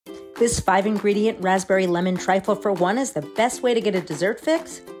This 5-ingredient raspberry lemon trifle for one is the best way to get a dessert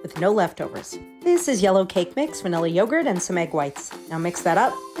fix with no leftovers. This is yellow cake mix, vanilla yogurt, and some egg whites. Now mix that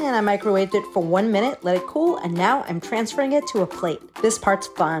up, and I microwaved it for 1 minute, let it cool, and now I'm transferring it to a plate. This part's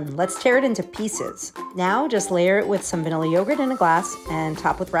fun. Let's tear it into pieces. Now just layer it with some vanilla yogurt in a glass and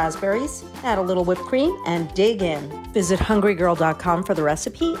top with raspberries. Add a little whipped cream and dig in. Visit hungrygirl.com for the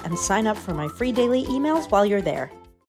recipe and sign up for my free daily emails while you're there.